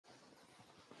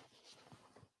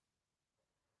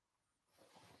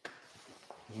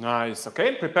Nice.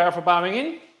 Okay, prepare for bowing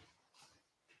in.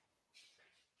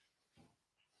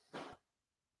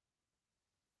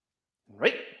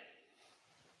 Right.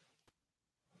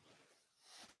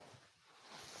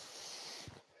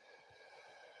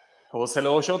 Hello,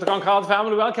 Shotokan Crowd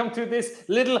family. Welcome to this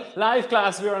little live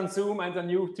class. We're on Zoom and on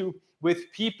YouTube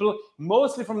with people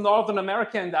mostly from Northern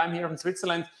America, and I'm here from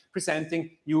Switzerland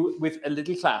presenting you with a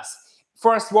little class.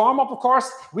 First warm-up, of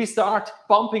course, we start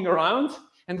bumping around,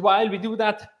 and while we do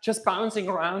that, just bouncing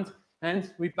around,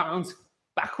 and we bounce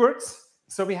backwards.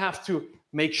 So we have to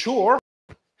make sure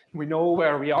we know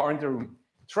where we are in the room.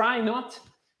 Try not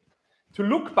to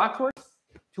look backwards,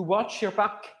 to watch your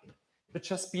back, but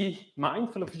just be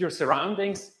mindful of your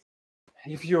surroundings.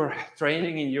 If you're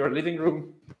training in your living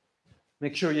room,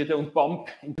 make sure you don't bump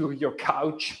into your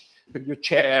couch with your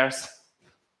chairs.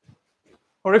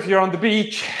 Or if you're on the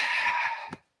beach,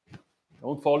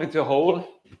 don't fall into a hole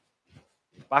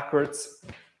backwards,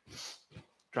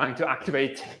 trying to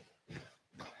activate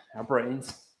our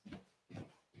brains.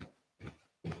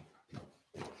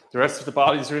 The rest of the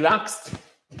body is relaxed.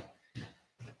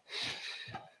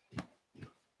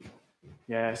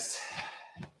 Yes.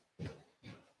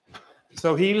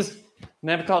 So heels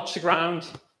never touch the ground.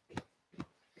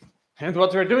 And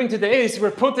what we're doing today is we're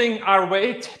putting our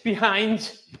weight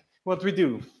behind what we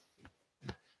do.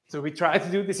 So we try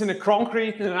to do this in a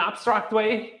concrete, in an abstract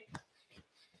way.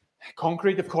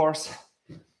 Concrete, of course,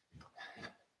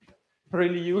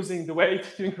 really using the weight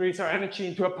to increase our energy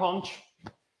into a punch.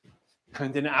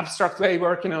 And in an abstract way,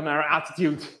 working on our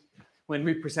attitude when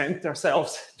we present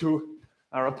ourselves to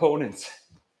our opponents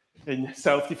in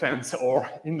self-defense or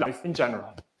in life in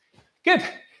general. Good.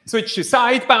 Switch to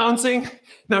side bouncing.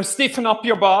 Now stiffen up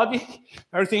your body.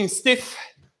 Everything is stiff.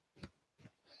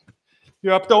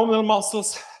 Your abdominal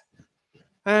muscles.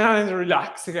 And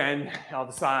relax again,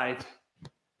 other side.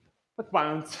 But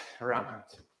bounce around.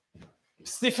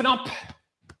 Stiffen up.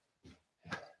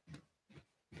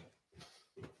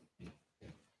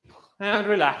 And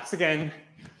relax again.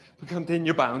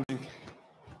 Continue bouncing.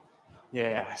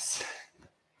 Yes.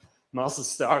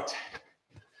 Muscles start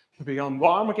to become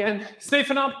warm again.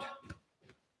 Stiffen up.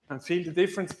 And feel the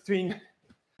difference between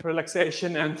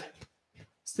relaxation and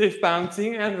stiff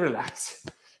bouncing, and relax.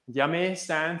 Yame,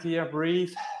 stand here,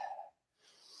 breathe.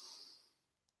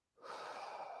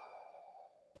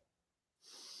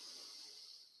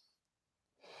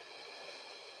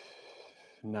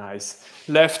 Nice.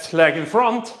 Left leg in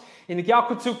front in the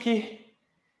Gyakutsuki.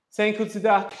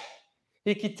 Senkutsudachi.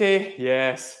 Hikite.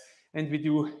 Yes. And we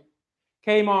do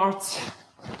K-marts.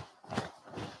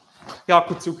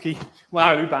 Gyakutsuki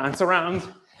while we bounce around.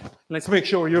 Let's make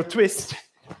sure your twist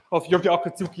of your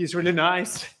Gyakutsuki is really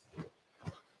nice.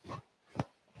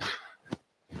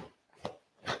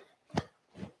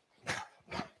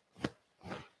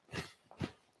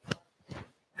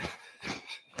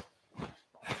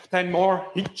 Ten more.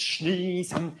 Ich, ni,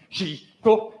 san, shi,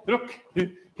 go, look,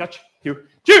 do, touch, do,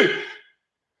 chew.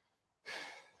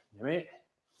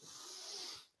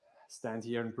 Stand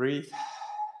here and breathe.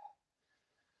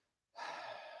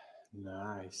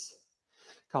 Nice.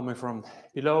 Coming from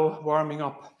below, warming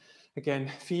up.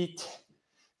 Again, feet,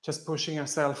 just pushing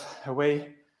ourselves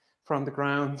away from the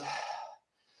ground.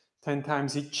 10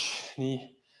 times each.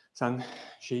 Ni, san,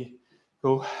 shi,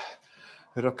 go,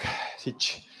 look,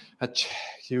 ich, hach,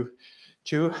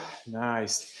 chew.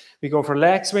 Nice. We go for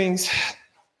leg swings.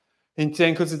 In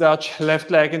Senkutsudachi, left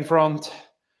leg in front.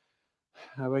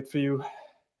 I wait for you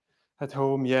at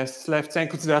home. Yes, left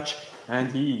Senkutsudachi.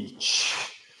 And each.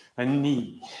 And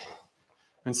knee.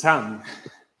 And san.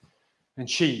 And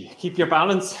shi. Keep your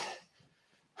balance.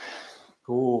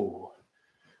 Go.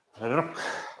 Rock.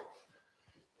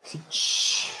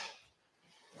 Ich.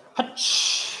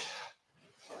 Hach.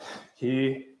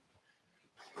 Ki.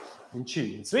 And chi.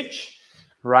 And switch.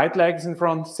 Right legs in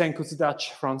front,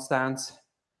 Senkutsudachi, front stance.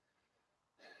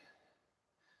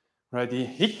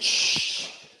 Ready,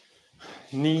 ich,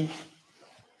 ni,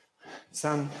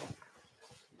 san,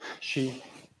 shi,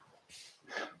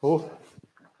 ho,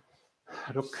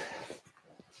 ruk,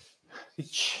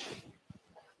 ich,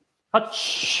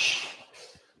 hach,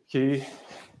 ki,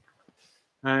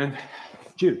 and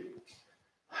ju.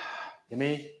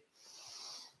 Yummy.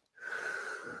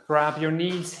 Grab your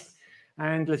knees.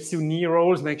 And let's do knee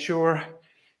rolls. Make sure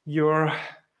your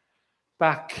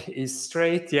back is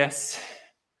straight. Yes.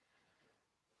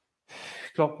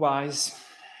 Clockwise.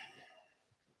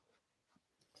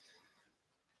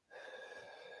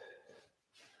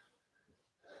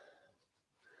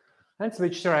 And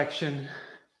switch direction.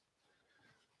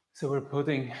 So we're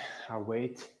putting our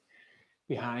weight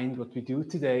behind what we do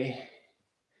today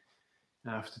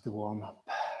after the warm-up.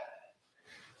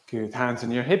 Good, hands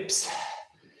on your hips,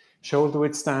 shoulder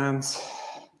width stance,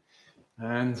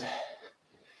 and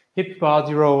hip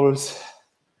body rolls,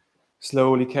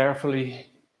 slowly, carefully.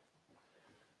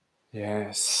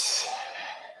 Yes.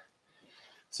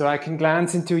 So I can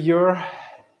glance into your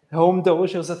home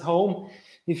dojos at home,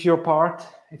 if you're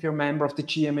a member of the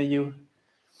GMAU.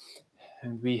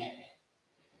 And we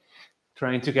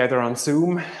train together on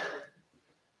Zoom.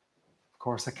 Of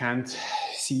course, I can't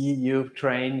see you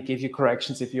train, give you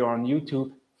corrections if you're on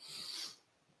YouTube.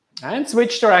 And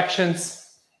switch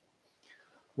directions,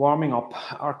 warming up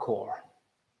our core.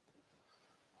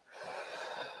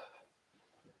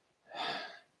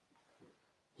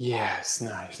 Yes,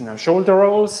 nice. Now shoulder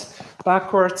rolls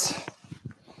backwards.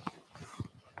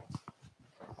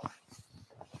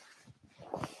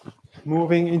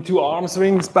 Moving into arm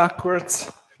swings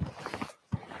backwards.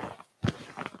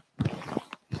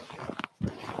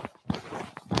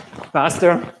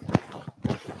 Faster.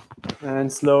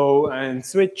 And slow and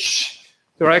switch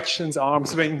directions, arm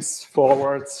swings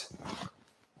forwards.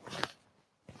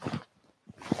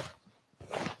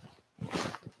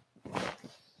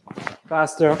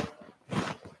 Faster.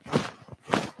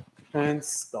 And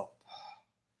stop.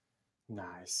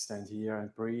 Nice. Stand here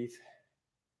and breathe.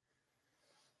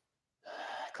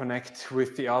 Connect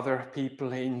with the other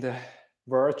people in the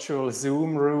virtual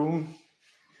Zoom room.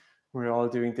 We're all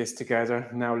doing this together.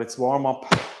 Now let's warm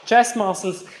up chest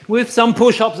muscles with some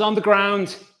push-ups on the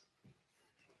ground.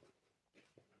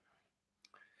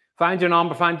 Find your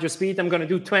number, find your speed. I'm going to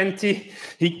do 20.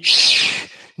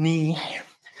 Ich, ni,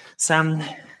 san,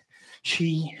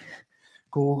 shi,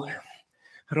 go,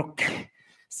 rock,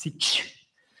 sich,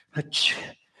 hach,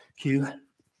 kyu,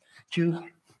 chu,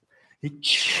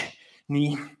 ich,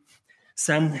 ni,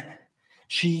 san,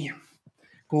 shi,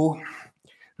 go,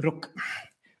 rock,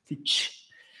 sich,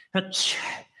 hach,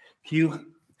 kyu,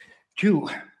 chu.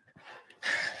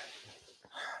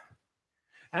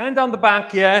 And on the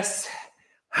back, yes.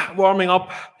 Warming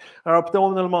up our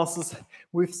abdominal muscles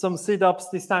with some sit-ups,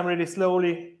 this time really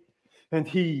slowly. And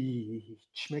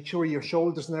hitch. Make sure your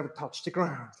shoulders never touch the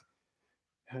ground.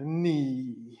 And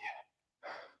knee.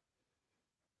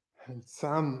 And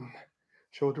some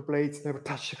shoulder blades never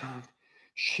touch the ground.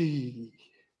 She.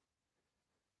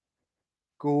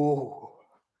 Go.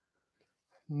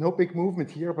 No big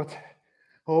movement here, but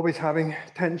always having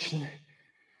tension.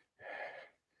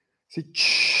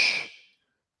 Sich.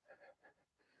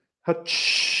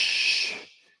 Hutch.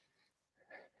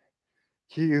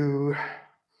 Q.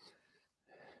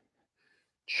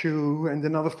 Chew. And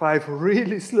another 5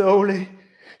 really slowly.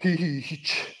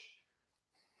 Hitch.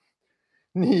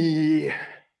 Knee.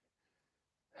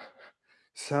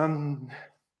 Sun.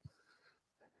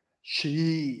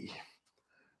 She.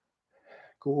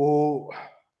 Go.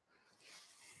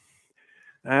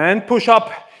 And push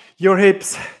up your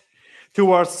hips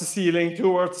towards the ceiling,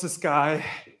 towards the sky.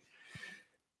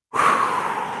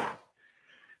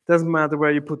 Doesn't matter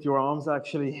where you put your arms,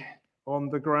 actually, on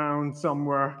the ground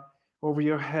somewhere over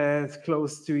your head,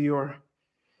 close to your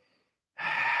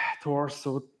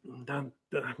torso.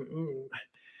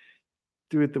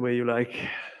 Do it the way you like.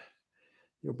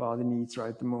 Your body needs right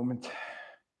at the moment.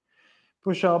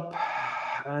 Push up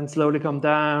and slowly come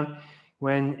down.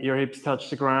 When your hips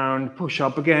touch the ground, push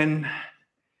up again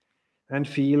and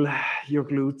feel your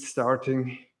glutes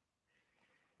starting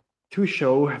to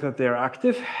show that they're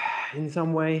active in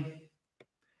some way.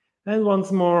 And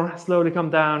once more, slowly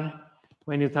come down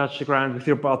when you touch the ground with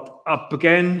your butt up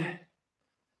again.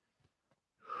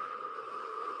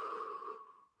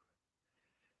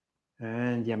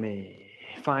 And you may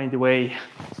find a way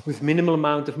with minimal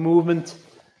amount of movement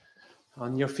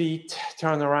on your feet.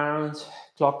 Turn around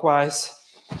clockwise.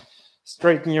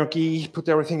 Straighten your gi, put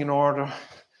everything in order.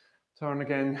 Turn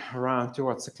again around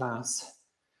towards the class.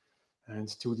 And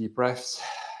 2 deep breaths.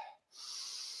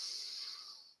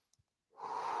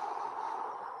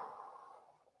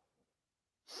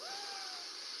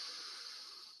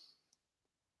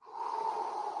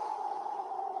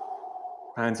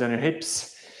 Hands on your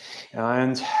hips.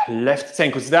 And left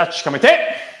Senkutsu Dachi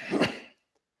Kamete.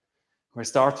 We're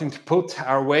starting to put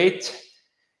our weight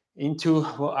into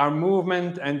our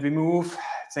movement and we move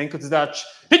Senkutsu Dachi.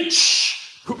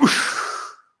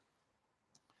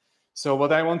 So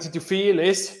what I want you to feel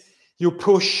is you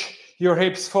push your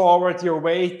hips forward, your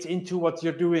weight into what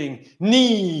you're doing.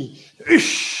 Knee.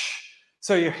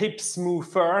 So your hips move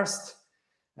first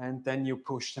and then you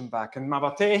push them back. And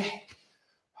Mabate.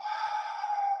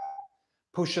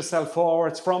 Push yourself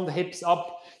forwards from the hips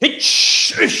up.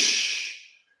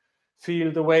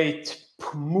 Feel the weight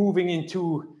moving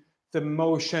into the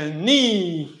motion.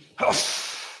 Knee.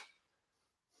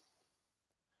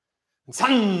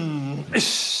 San,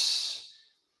 ish.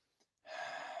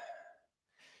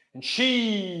 And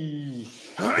shi,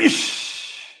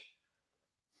 ish.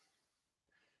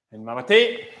 And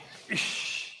mamate,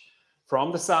 ish.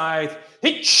 From the side,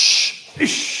 hitch,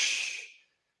 ish.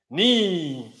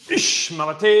 Knee, ish,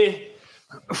 mamate,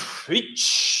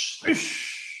 hitch,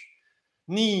 ish.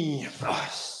 Knee,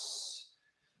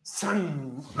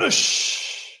 san,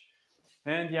 ish.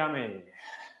 And yame.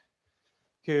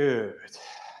 Good.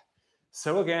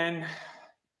 So again,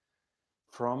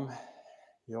 from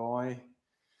your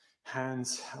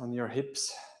hands on your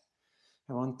hips,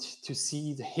 I want to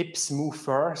see the hips move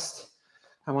first.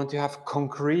 I want to have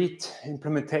concrete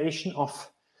implementation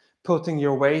of putting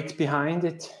your weight behind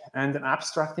it and an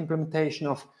abstract implementation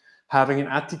of having an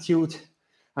attitude.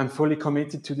 I'm fully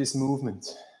committed to this movement.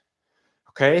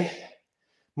 Okay?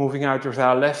 Moving out with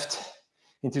our left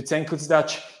into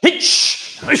Zenkutsu-dachi.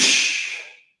 Hitch! Hush!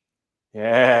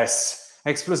 Yes.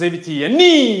 Explosivity. And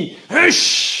knee.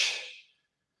 Hush!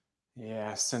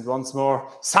 Yes. And once more.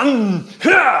 San.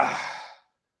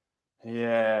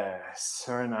 Yes.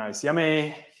 Very nice.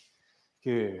 Yummy.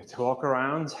 Good. Walk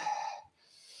around.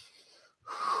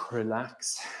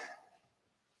 Relax.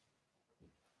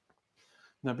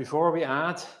 Now, before we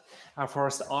add our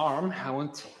first arm, I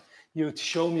want you to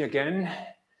show me again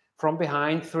from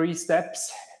behind 3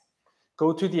 steps.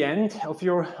 Go to the end of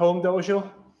your home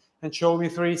dojo and show me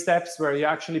 3 steps where you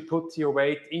actually put your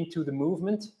weight into the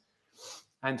movement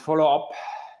and follow up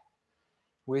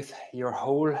with your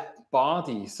whole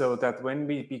body so that when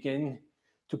we begin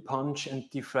to punch and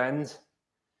defend,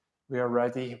 we are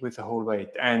ready with the whole weight.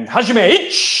 And hajime,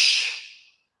 ich,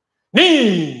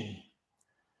 ni,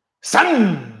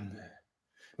 san,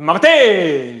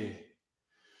 mamate,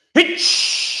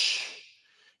 ich,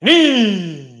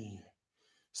 ni,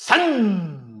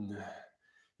 san.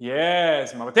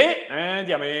 Yes, mamate and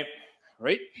yame.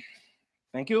 Right.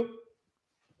 Thank you.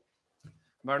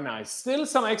 Very nice. Still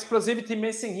some explosivity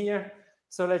missing here.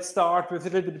 So let's start with a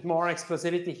little bit more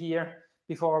explosivity here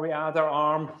before we add our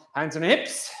arm, hands on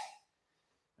hips.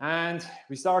 And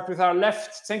we start with our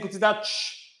left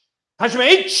Zenkutsu-dachi.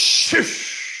 Hajime, ich,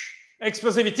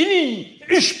 explosivity,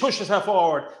 ich, push yourself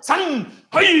forward. San,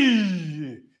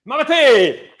 hai,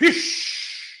 mamate, ish.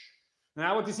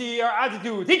 Now what you see our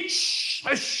attitude, ich,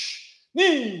 ish,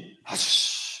 ni,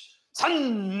 hash,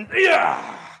 san,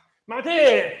 yeah,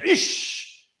 mamate, ish.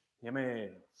 Yummy.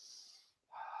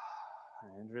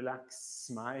 And relax,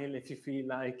 smile if you feel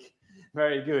like.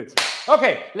 Very good.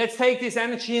 Okay, let's take this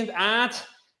energy and add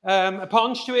a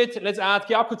punch to it. Let's add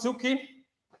Gyakutsuki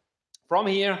from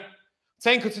here.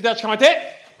 Zenkutsu-dachi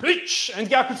kamate, reach, and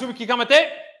Gyakutsuki kamate.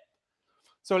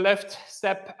 So left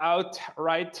step out,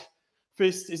 right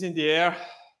fist is in the air.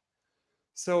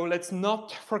 So let's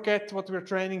not forget what we're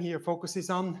training here. Focus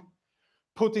is on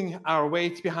putting our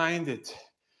weight behind it.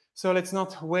 So let's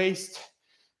not waste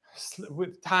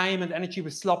with time and energy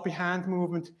with sloppy hand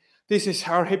movement. This is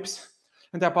our hips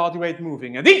and our body weight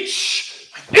moving. And ich,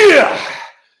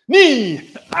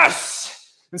 ni, as,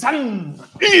 and san,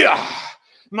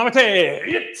 mamate,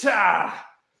 ita,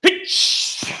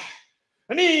 hitch,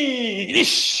 ni,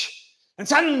 ish, and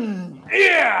san,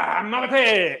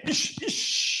 mamate,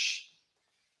 ish.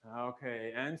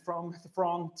 Okay, and from the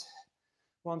front,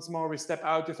 once more we step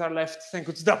out with our left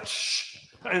Zenkutsu-dachi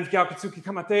and Gyakutsuki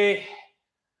kamate,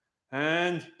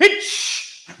 and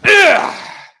hitch,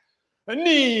 and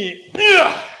knee,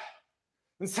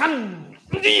 and san,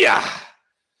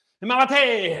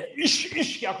 mamate,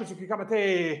 ish, Gyakutsuki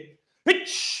kamate,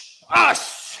 hitch,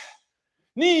 as,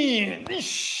 knee,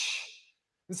 ish,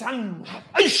 and san,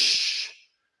 ish,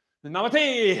 and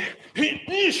mamate,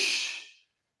 ish,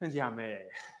 and yame.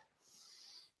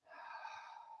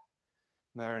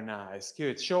 Very nice.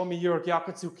 Good. Show me your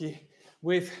Gyakutsuki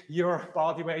with your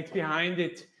body weight behind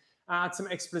it. Add some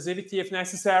explosivity if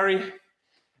necessary.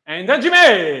 And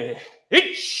hajime,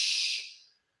 ich,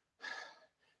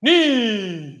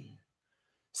 ni,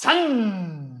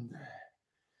 san,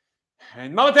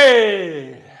 and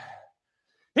mamate,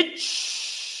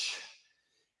 ich,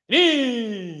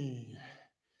 ni,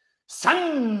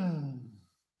 san,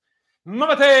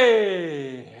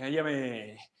 mamate.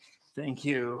 Yummy. Thank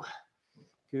you.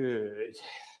 Good.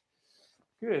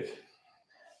 Good.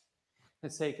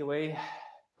 Let's take away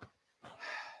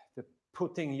the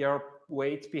putting your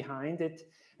weight behind it.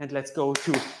 And let's go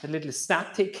to a little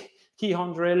static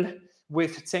Kihon drill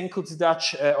with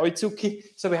Zenkutsu-dachi Oitsuki.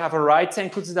 So we have a right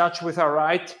Zenkutsu-dachi with our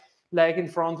right leg in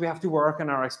front. We have to work on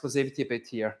our explosivity a bit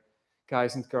here,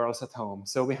 guys and girls at home.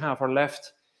 So we have our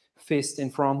left fist in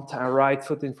front, our right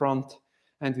foot in front,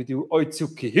 and we do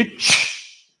Oitsuki. Hitch.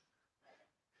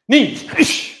 Ni,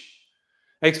 ish,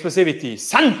 Explosivity.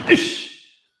 San, ish.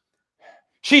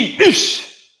 Shi,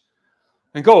 ish.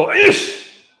 And go, ish.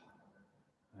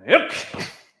 Yep.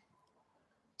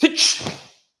 Hitch.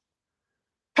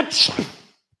 Hitch.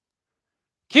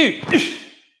 Q, ish.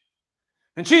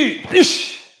 And chi,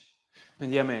 ish.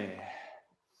 And yame.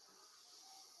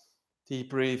 Deep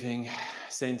breathing.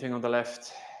 Same thing on the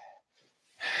left.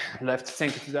 Left,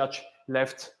 thank you to Dutch.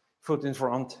 Left foot in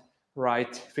front.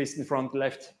 Right fist in front.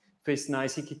 Left fist,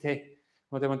 nice hikite.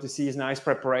 What I want to see is nice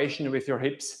preparation with your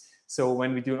hips. So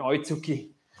when we do an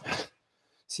oitsuki,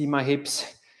 see my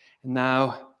hips. And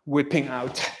now whipping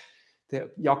out the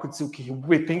yakutsuki,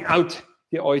 whipping out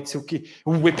the oitsuki,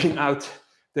 whipping out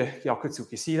the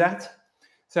yakutsuki. See that?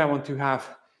 So I want to have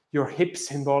your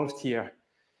hips involved here.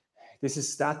 This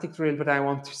is static drill, but I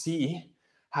want to see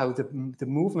how the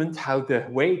movement, how the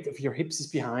weight of your hips is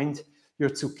behind your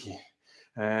tsuki.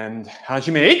 And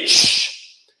hajime,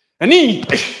 ish, and ni,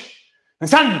 ish, and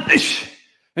san, ish,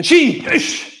 and shi,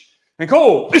 ish, and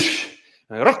ko, ish,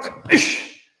 and rock,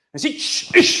 ish, and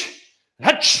sich, ish, and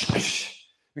hach, ish,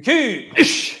 and ku,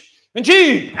 ish, and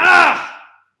chi, ah!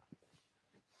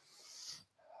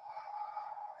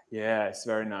 Yes,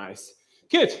 very nice.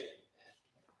 Good.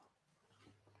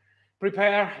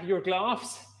 Prepare your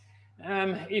gloves.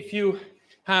 If you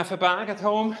have a bag at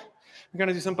home, we're going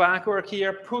to do some back work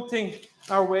here, putting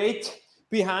our weight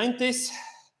behind this.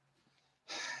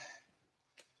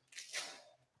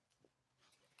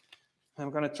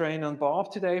 I'm going to train on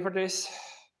Bob today for this.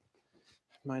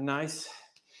 My nice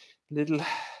little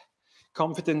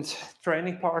confident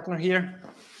training partner here.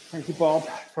 Thank you, Bob,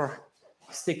 for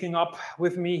sticking up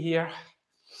with me here.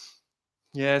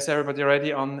 Yes, everybody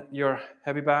ready on your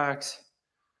heavy bags?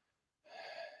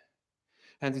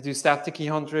 And to do static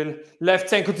Kihon drill. Left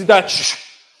senku to Dutch.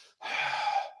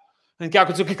 And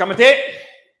Gyakutsuki Kamate.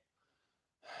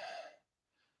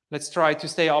 Let's try to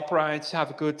stay upright,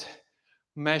 have a good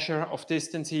measure of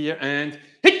distance here. And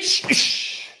hitch,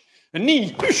 ish, and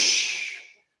knee, ish,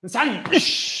 and san,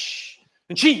 ish,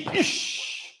 and chi,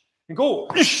 ish, and go,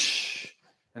 ish,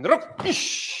 and rock,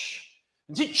 ish,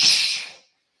 and hitch,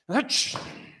 and hitch,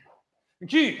 and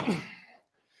ki,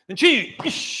 and chi,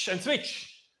 ish, and switch.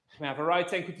 We have a right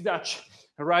senku to Dutch,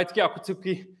 a right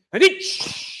Gyakutsuki, and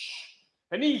itch,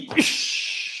 and knee,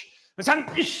 ish, and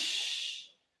san, ish,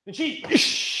 and chi,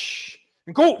 ish,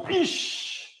 and go,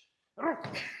 ish, and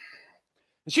rock,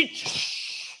 and shich,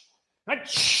 and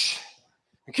itch,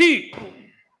 and ki,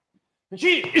 and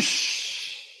chi,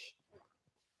 ish.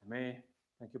 Me,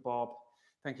 thank you, Bob.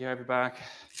 Thank you, heavy back.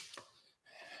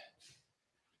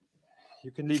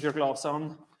 You can leave your gloves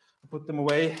on, put them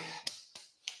away.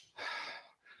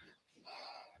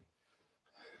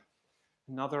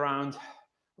 Another round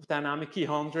of dynamic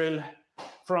Kihon drill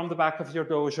from the back of your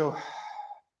dojo.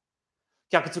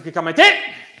 Gyakutsuki Kamete.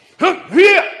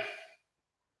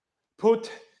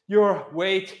 Put your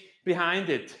weight behind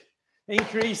it.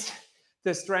 Increase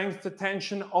the strength, the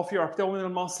tension of your abdominal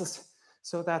muscles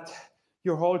so that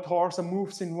your whole torso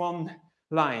moves in one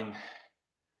line.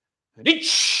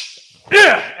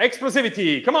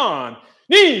 Explosivity. Come on.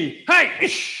 Knee. Hai.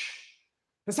 Ish.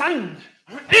 San.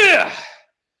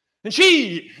 And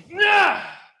she,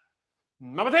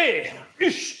 Mabate,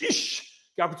 ish, ish,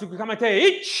 Gyakutsuki Kamate,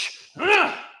 ich,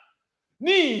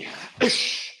 ni,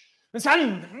 ish, and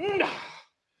san,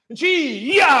 and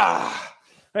she, yeah,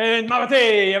 and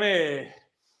Mabate, yame.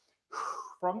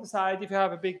 From the side, if you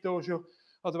have a big dojo,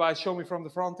 otherwise, show me from the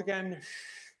front again.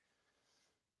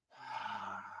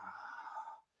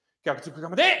 Gyakutsuki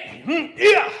Kamate,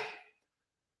 yeah.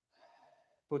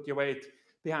 Put your weight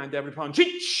behind every punch,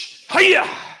 ich, hiya.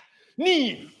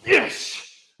 Knee, yes,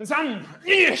 and san,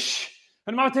 yes,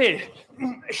 and mate,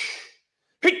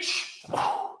 hitch,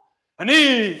 and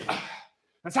knee,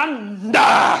 and san,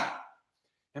 da,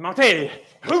 and mate,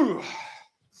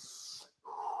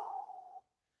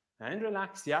 and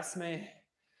relax, yasme,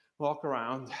 walk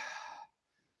around,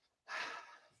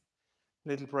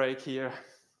 little break here,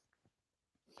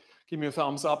 give me a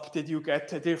thumbs up, did you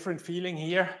get a different feeling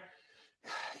here?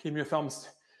 Give me a thumbs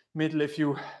middle if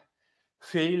you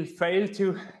fail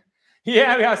to,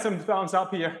 yeah, we have some thumbs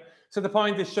up here. So the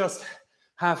point is just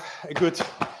have a good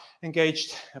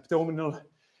engaged abdominal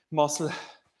muscle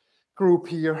group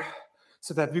here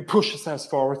so that we push ourselves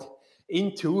forward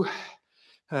into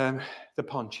the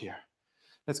punch here.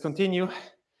 Let's continue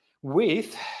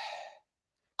with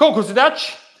Kokusu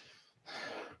Dutch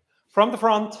from the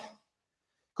front.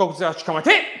 Kokusu Dutch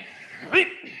Kamate.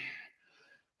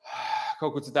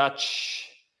 Kokusu Dutch.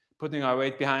 Putting our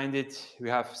weight behind it, we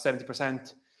have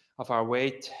 70% of our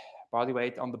weight, body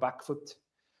weight on the back foot,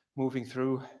 moving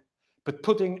through, but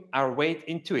putting our weight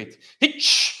into it.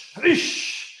 Hitch,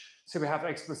 ish. So we have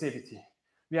explosivity,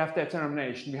 we have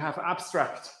determination, we have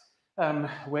abstract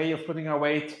way of putting our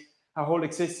weight, our whole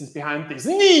existence behind this.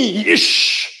 Ni,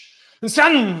 ish, and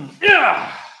san,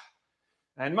 yeah,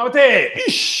 and mate,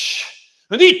 ish,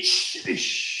 and ich,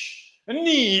 ish, and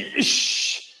ni,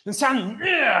 ish, and san,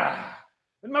 yeah,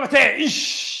 and mate,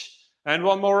 ish, and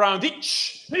one more round,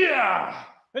 ich, yeah,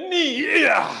 and ni,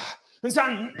 yeah, and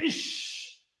san,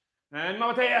 ish, and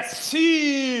mate,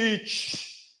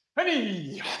 sich, and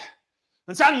ni,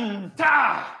 and san,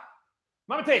 ta,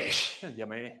 mate, and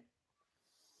yummy.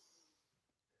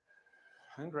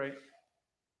 And great.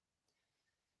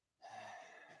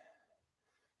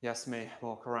 Yes, may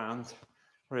walk around,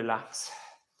 relax.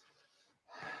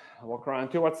 Walk around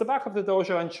towards the back of the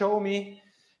dojo and show me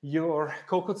your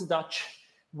kokotsu dachi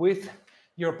with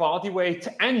your body weight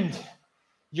and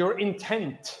your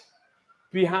intent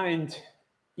behind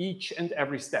each and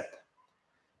every step.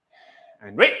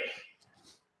 And wait.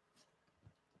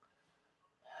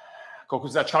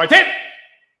 Kokotsu dachi kamete.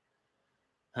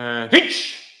 And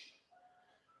hitch.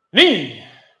 Ni.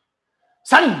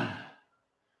 San.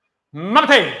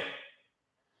 Mate.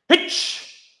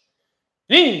 Hitch.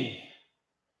 Ni.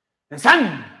 And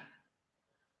san.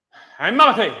 And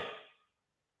mate.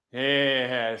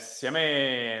 Yes,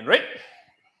 yaman. Right.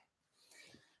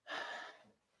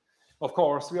 Of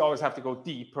course, we always have to go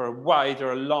deeper,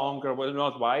 wider, longer. Well,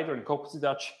 not wider in kokotsu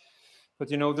dachi, but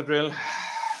you know the drill.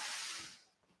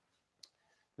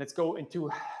 Let's go into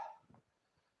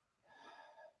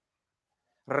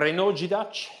Renoji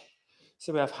dachi.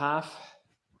 So we have half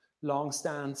long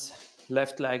stance,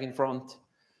 left leg in front.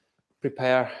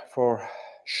 Prepare for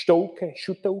Shotokan.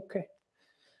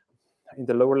 In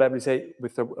the lower level, we say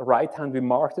with the right hand, we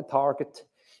mark the target.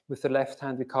 With the left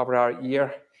hand, we cover our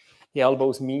ear. The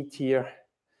elbows meet here.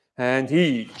 And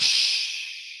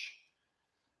each.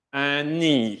 And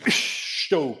knee.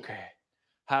 Shotokan.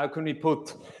 How can we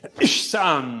put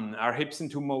san, our hips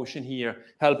into motion here,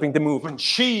 helping the movement?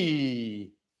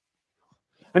 Shi.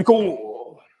 And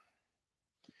go.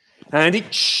 And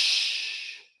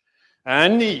ich.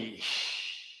 And ni.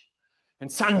 And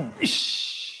san.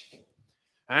 Ish.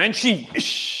 And she.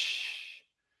 Ish.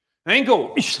 And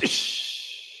go. Ish.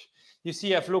 Ish. You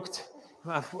see, I've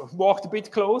walked a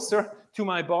bit closer to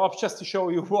my bob just to show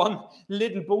you one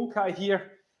little bunkai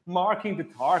here. Marking the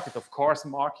target, of course,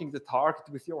 marking the target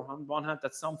with your hand, one hand,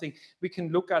 that's something we can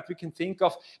look at, we can think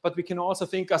of, but we can also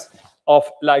think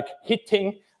of like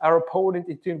hitting our opponent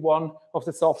into one of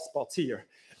the soft spots here.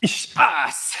 Ish,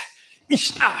 as,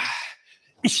 ish, ah,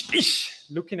 ish, ish.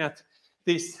 Looking at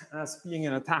this as being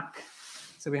an attack.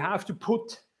 So we have to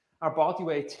put our body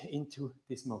weight into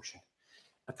this motion.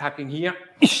 Attacking here,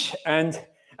 ish, and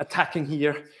attacking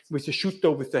here with the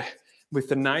shuto, with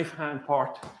the knife hand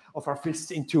part of our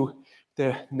fist into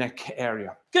the neck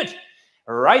area. Good.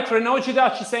 Right, Renoji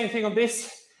dachi, same thing on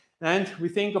this. And we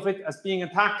think of it as being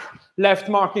attack, left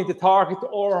marking the target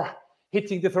or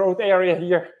hitting the throat area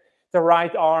here. The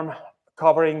right arm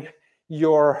covering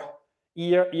your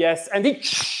ear, yes. And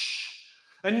ich,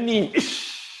 and ni, ish,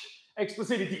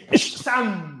 explosivity, ish,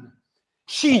 san,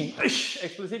 shi, ish.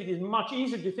 Explosivity is much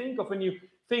easier to think of when you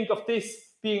think of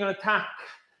this being an attack.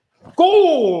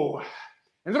 Go!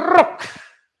 And rock,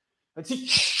 and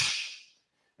sich,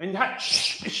 and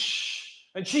hatch, ish,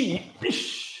 and she,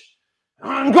 ish,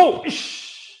 and go,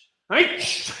 ish,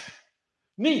 ish,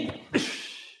 ni,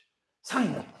 ish,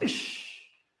 san, ish,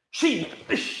 she,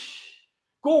 ish,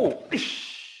 go,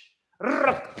 ish,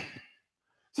 rock,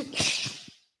 sich,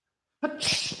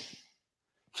 hatch,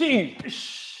 she,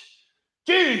 ish,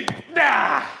 she,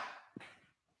 da.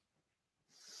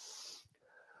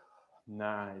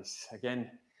 Nice.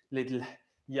 Again, little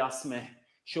Yasme,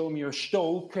 show me your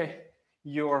Shotokan,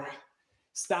 your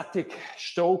static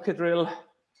Shotokan drill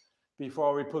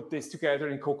before we put this together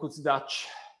in kokotsu dachi.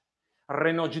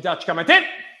 Renoji dachi kamete,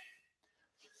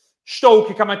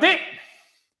 Shotokan kamete,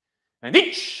 and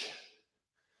ich,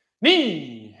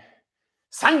 ni,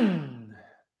 san,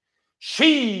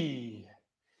 shi,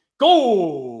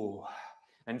 go,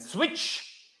 and switch.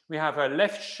 We have a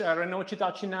left Renoji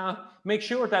dachi now. Make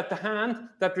sure that the hand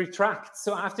that retracts,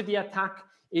 so after the attack,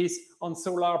 is on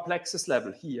solar plexus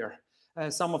level here.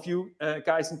 Some of you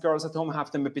guys and girls at home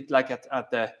have them a bit like at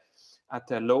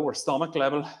the lower stomach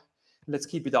level. Let's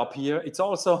keep it up here. It's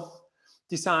also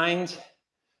designed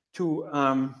to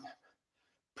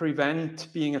prevent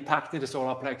being attacked in the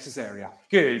solar plexus area.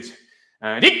 Good.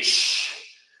 And ich,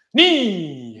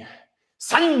 ni,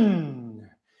 san,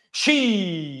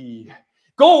 shi,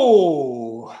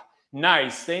 go.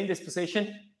 Nice. Stay in this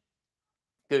position.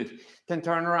 Good. Then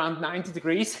turn around 90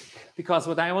 degrees, because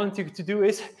what I want you to do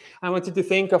is, I want you to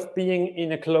think of being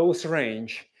in a close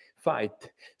range fight.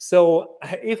 So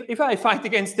if I fight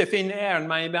against the thin air and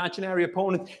my imaginary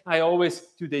opponent, I always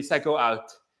do this, I go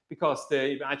out, because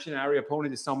the imaginary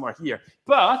opponent is somewhere here.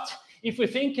 But if we're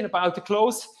thinking about a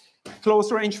close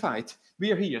range fight,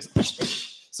 we are here.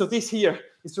 So this here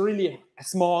is really a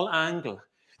small angle.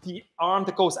 The arm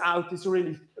that goes out is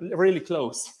really, really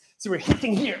close. So we're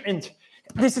hitting here, and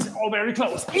this is all very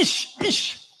close.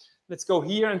 Let's go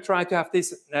here and try to have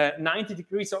this 90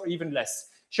 degrees or even less.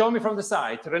 Show me from the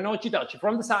side. Renochi dachi.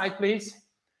 From the side, please.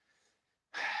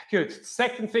 Good.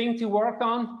 Second thing to work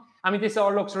on. I mean, this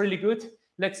all looks really good.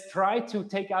 Let's try to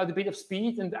take out a bit of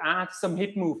speed and add some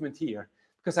hip movement here,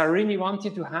 because I really want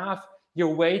you to have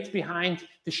your weight behind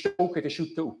the shotokan, the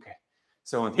shotokan.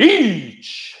 So on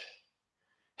each.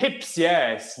 Hips,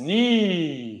 yes.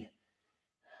 Knee.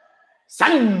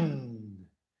 San.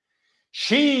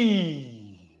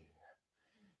 Shi,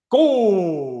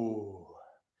 go,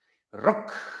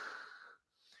 rock,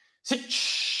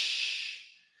 sich,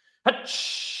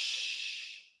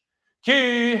 hutch,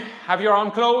 Q, have your arm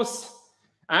close,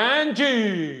 and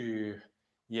G.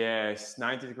 Yes,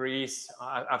 90 degrees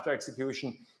after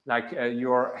execution, like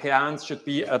your hands should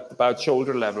be at about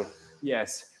shoulder level.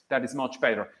 Yes, that is much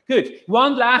better. Good.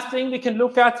 One last thing we can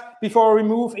look at before we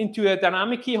move into a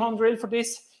dynamic Kihon drill for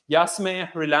this.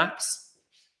 Yasume, relax.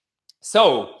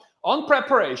 So, on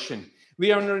preparation,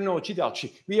 we are in Renochi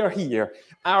dachi. We are here.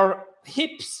 Our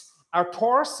hips, our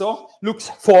torso looks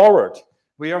forward.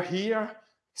 We are here,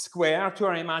 square to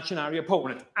our imaginary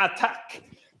opponent. Attack.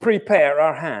 Prepare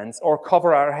our hands or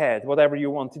cover our head, whatever you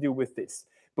want to do with this.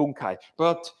 Bunkai.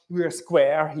 But we are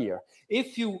square here.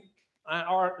 If you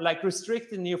are like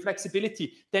restricted in your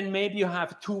flexibility, then maybe you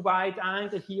have a too wide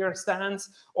angle here stance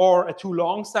or a too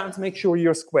long stance. Make sure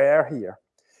you're square here.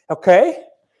 Okay?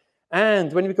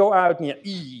 And when we go out near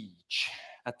each,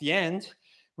 at the end,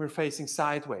 we're facing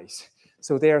sideways.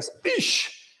 So there's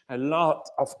a lot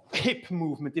of hip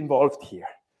movement involved here.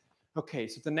 Okay,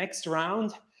 so the next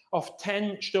round of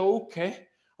 10 shotokan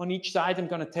on each side, I'm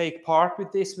going to take part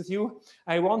with this with you.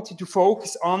 I want you to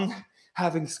focus on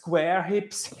having square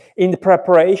hips in the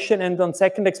preparation, and on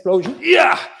second explosion,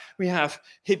 we have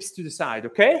hips to the side,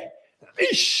 okay?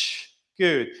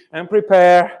 Good. And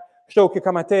prepare. Shotokan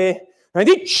kamate. And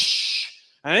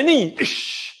and knee.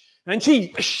 And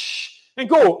chi. And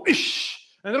go.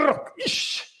 And rock.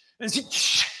 And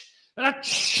sit.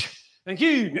 And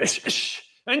Q.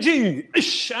 And G.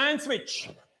 And switch.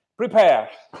 Prepare.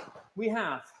 We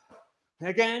have,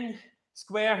 again,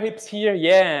 square hips here.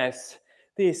 Yes.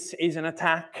 This is an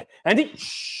attack. And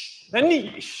and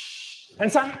knee. And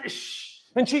san.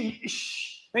 And chi.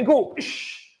 And go.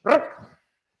 Rock.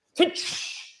 Sit.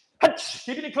 Hutch,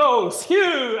 keep it close.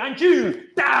 Q and Q.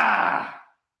 Da.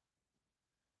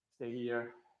 Stay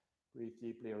here. Breathe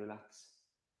deeply, relax.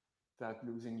 Without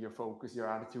losing your focus, your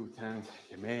attitude, and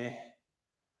you may.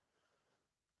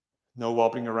 No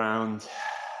wobbling around.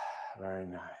 Very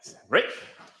nice. Great.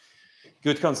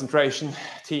 Good concentration,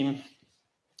 team.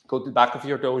 Go to the back of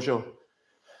your dojo.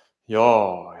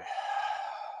 Yo.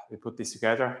 We put this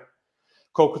together.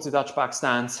 Kokutsu Dutch back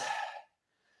stance.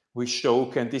 We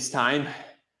shotokan, and this time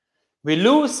we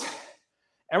lose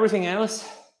everything else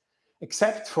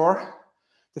except for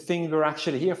the thing we're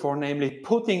actually here for, namely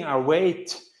putting our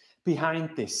weight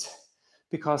behind this.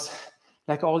 Because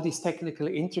like all these technical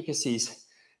intricacies,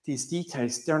 these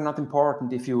details, they're not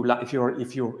important if your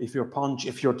punch,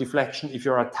 if your deflection, if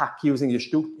your attack using your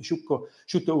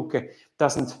shotokan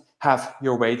doesn't have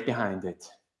your weight behind it.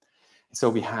 So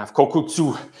we have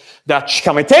Kokutsu Dutch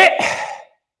Kamete.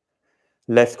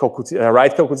 Right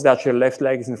Kokutsu Dachi, left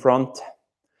leg is in front.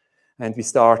 And we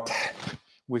start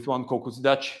with one Kokutsu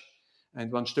Dachi and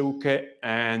one shotokan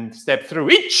and step through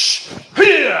each.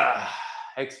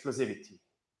 Explosivity.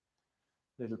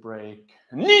 Little break.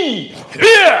 Knee.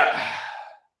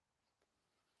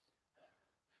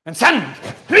 And san.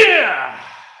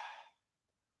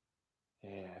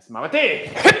 Yes, Mamate.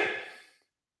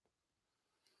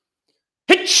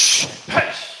 Hitch.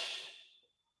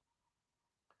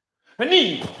 And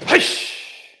knee,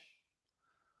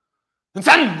 and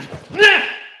san,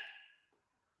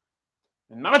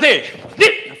 and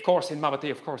Mabate. Of course, in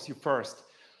Mabate, of course, you first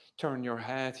turn your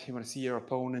head. You want to see your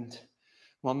opponent.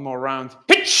 One more round.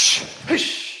 Hitch,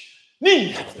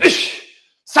 knee,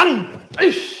 san,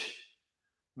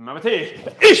 Mabate,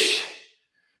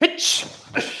 hitch,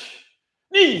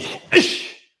 knee,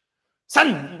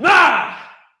 san,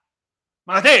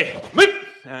 Mabate,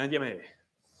 and yame.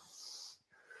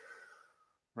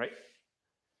 Right.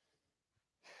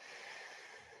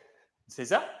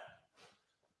 Scissor.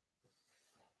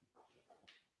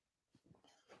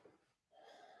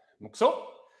 Mukso.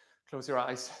 Close your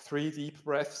eyes. 3 deep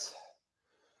breaths.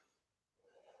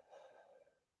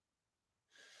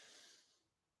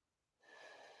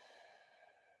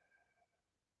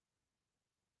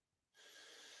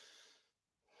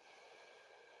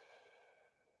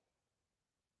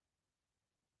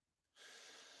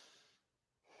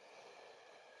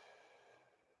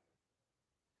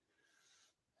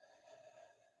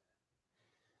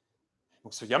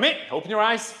 So yummy. Open your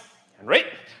eyes. And right.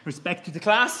 Respect to the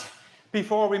class.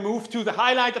 Before we move to the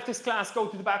highlight of this class, go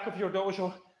to the back of your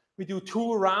dojo. We do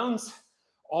 2 rounds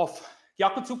of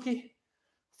Gyakutsuki.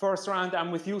 First round,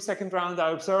 I'm with you. Second round,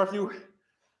 I observe you.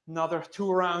 Another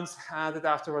 2 rounds added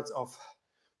afterwards of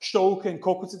Shotokan and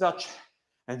Kokutsudachi.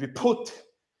 And we put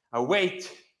a weight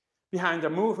behind our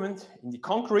movement in the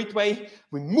concrete way.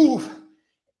 We move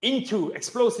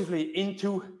explosively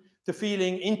into the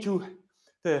feeling, into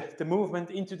the movement,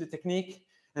 into the technique,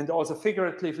 and also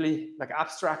figuratively, like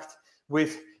abstract,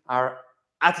 with our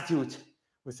attitude,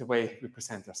 with the way we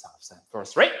present ourselves. And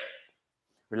first, right,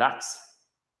 relax.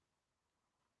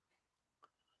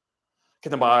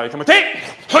 Ketambai kamate,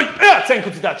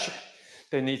 Senkutsudachi.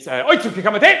 Then it's Oitsuki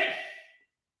kamate.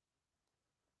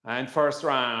 And first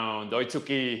round,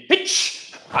 Oitsuki,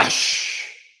 hitch, ash,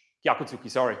 Gyakutsuki,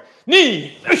 sorry.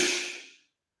 Ni, ish,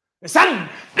 san,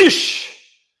 ish.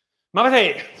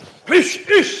 Mabate, ish,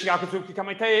 ish, Gyakutsuki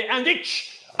kamate, and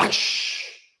ich,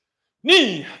 ash,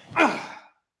 ni,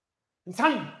 and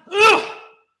san,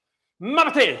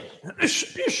 mabate,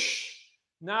 ish, ish.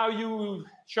 Now you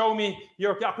show me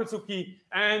your Gyakutsuki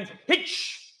and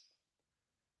hitch,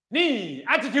 ni,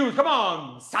 attitude, come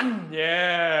on, san,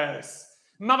 yes.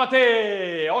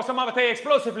 Mabate, also mabate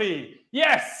explosively,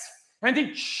 yes, and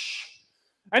ich,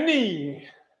 and ni,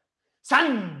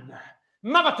 san,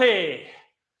 mabate.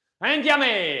 And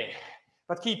yame.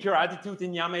 But keep your attitude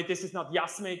in yame. This is not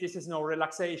yasme. This is no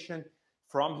relaxation.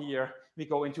 From here, we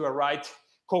go into a right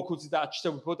kokutsudachi. So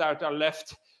we put out our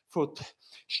left foot.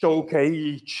 Shtoke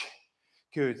each.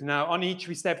 Good. Now on each,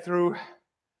 we step through,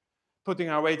 putting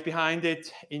our weight behind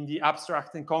it in the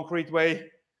abstract and concrete way.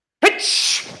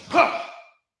 Hitch!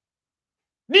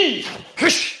 Ni!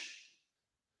 Hish!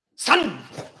 San!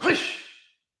 Hish!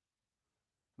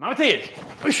 Mabate!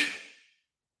 Hish!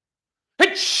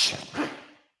 Hitch!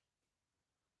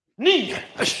 Ni!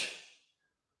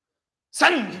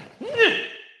 San!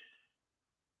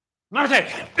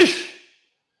 Mabate!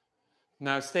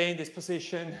 Now stay in this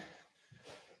position.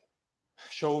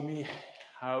 Show me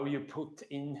how you put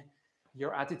in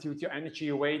your attitude, your energy,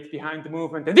 your weight behind the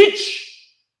movement. And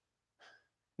hitch!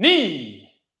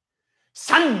 Ni!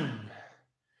 San!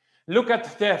 Look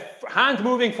at the hand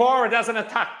moving forward as an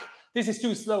attack. This is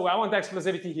too slow. I want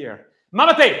explosivity here.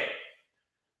 Mabate!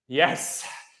 Yes.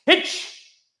 Hitch.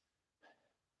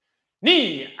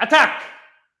 Ni. Attack.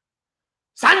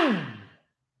 San.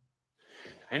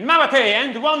 And Mabate.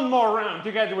 And one more round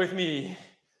together with me.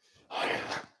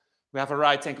 We have a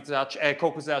right Senkutsudachi,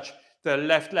 Kokutsudachi. The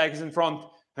left leg is in front.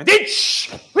 And hitch.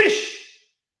 Wish.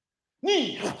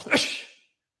 Ni.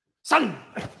 San.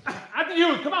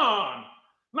 Attitude. Come on.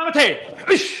 Mabate.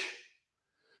 Wish.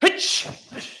 Hitch.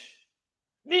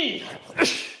 Ni.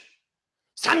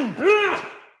 San.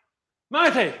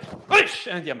 Mabate,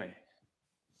 and yame.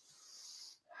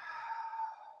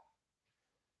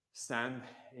 Stand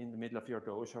in the middle of your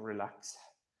dojo, relax.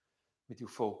 We do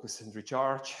focus and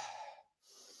recharge.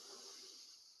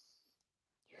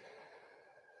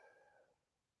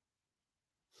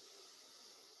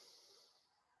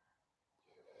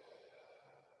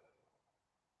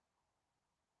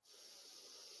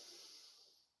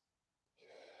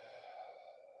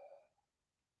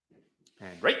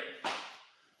 And break.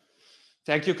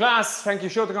 Thank you, class. Thank you,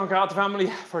 Shotokan Karate family,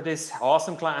 for this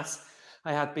awesome class.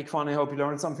 I had big fun. I hope you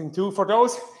learned something too. For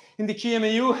those in the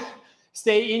GMAU,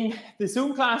 stay in the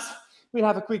Zoom class. We'll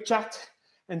have a quick chat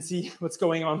and see what's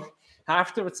going on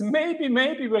afterwards. Maybe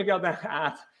we're going to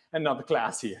add another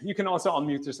class here. You can also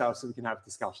unmute yourself so we can have a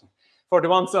discussion. For the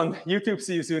ones on YouTube,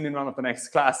 see you soon in one of the next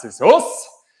classes.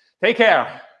 Take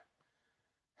care.